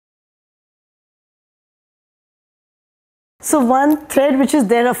So one thread which is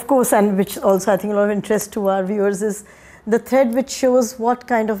there, of course, and which also I think a lot of interest to our viewers, is the thread which shows what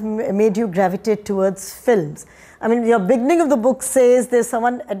kind of made you gravitate towards films. I mean, your beginning of the book says there's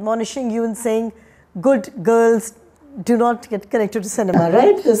someone admonishing you and saying, good girls, do not get connected to cinema,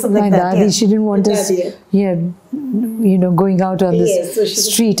 right? There's something like that. My Dadi, she didn't want us, going out on the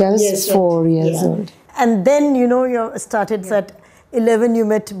street. I was 4 years old. And then, you started at 11 you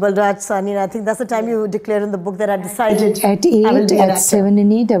met Balraj Sahni, and I think that's the time you declared in the book that I decided at 8, at 7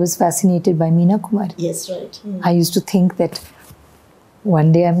 and 8, I was fascinated by Meena Kumari. Yes, right. I used to think that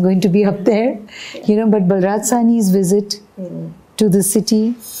one day I'm going to be up there, but Balraj Sahni's visit to the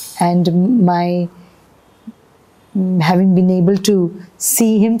city and my having been able to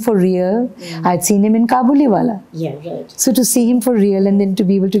see him for real. I'd seen him in Kabuliwala. Yeah, right. So to see him for real and then to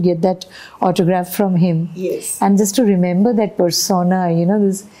be able to get that autograph from him. Yes. And just to remember that persona,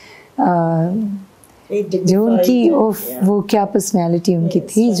 this जो उनकी वो क्या personality उनकी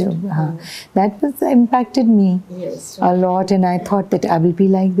थी जो that was impacted me a lot, and I thought that I will be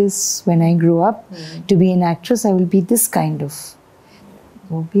like this when I grow up. To be an actress, I will be this kind of.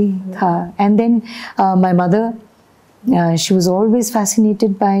 वो भी था. And then my mother, she was always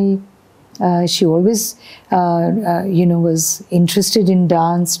fascinated by, she always, was interested in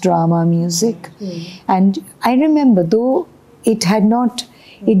dance, drama, music. And I remember, though it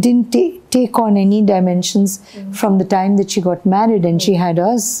didn't take on any dimensions from the time that she got married and she had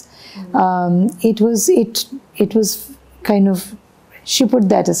us. It was kind of, she put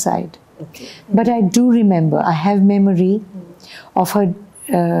that aside. Okay. But I do remember, I have memory of her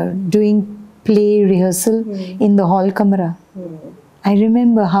doing play rehearsal in the hall kamara. I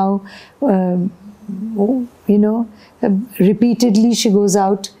remember how, repeatedly she goes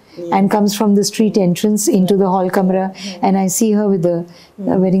out and comes from the street entrance into the hall kamara, and I see her with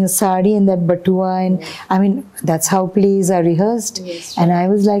wearing a sari and that batua, and I mean, that's how plays are rehearsed. Yes, and I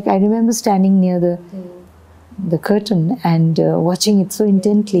was like, I remember standing near the curtain and watching it so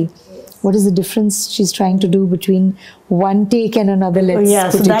intently. What is the difference she's trying to do between one take and another?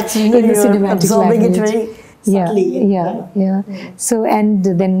 So that's in the cinematic absorbing language. It very subtly. Yeah. So, and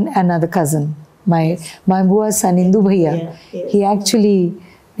then another cousin, my bua's son, Indu Bhaiya, he actually,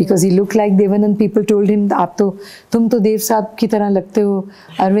 because he looked like Devanand, people told him, tum to Dev Saab ki tarah lagte ho.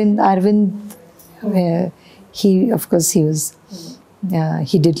 Arvind, of course, he was.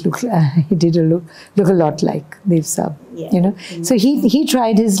 He did look a lot like Dev Saab, So he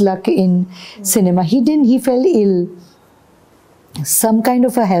tried his luck in cinema. He fell ill. Some kind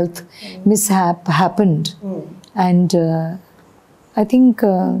of a health mishap happened, and I think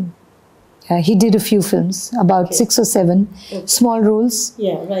he did a few films, about 6 or 7 small roles.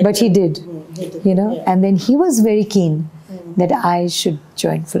 But he did, and then he was very keen that I should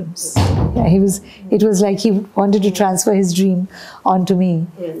join films. It was like he wanted to transfer his dream onto me,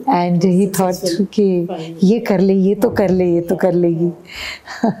 and he thought, okay, ye kar le, ye to kar le, ye to kar legi.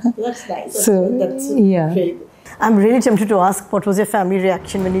 That's nice. So, yeah. I'm really tempted to ask what was your family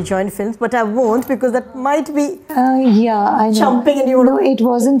reaction when you joined films, but I won't, because that might be I know. Jumping in your... No, it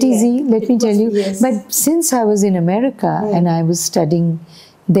wasn't easy, let me tell you. Yes. But since I was in America and I was studying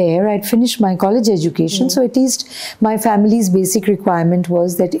there, I'd finished my college education, so at least my family's basic requirement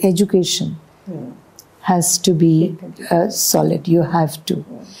was that education has to be solid. You have to.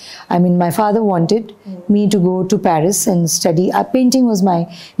 I mean, my father wanted me to go to Paris and study. Painting was my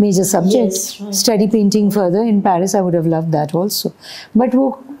major subject. Study painting further in Paris. I would have loved that also. But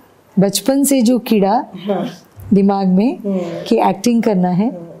वो बचपन से जो कीड़ा दिमाग में कि acting करना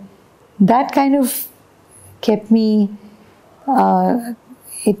है, that kind of kept me.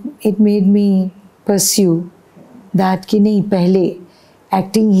 It made me pursue that कि नहीं, पहले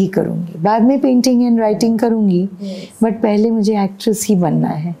एक्टिंग ही करूँगी, बाद में पेंटिंग एंड राइटिंग करूँगी, बट पहले मुझे एक्ट्रेस ही बनना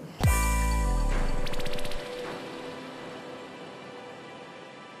है.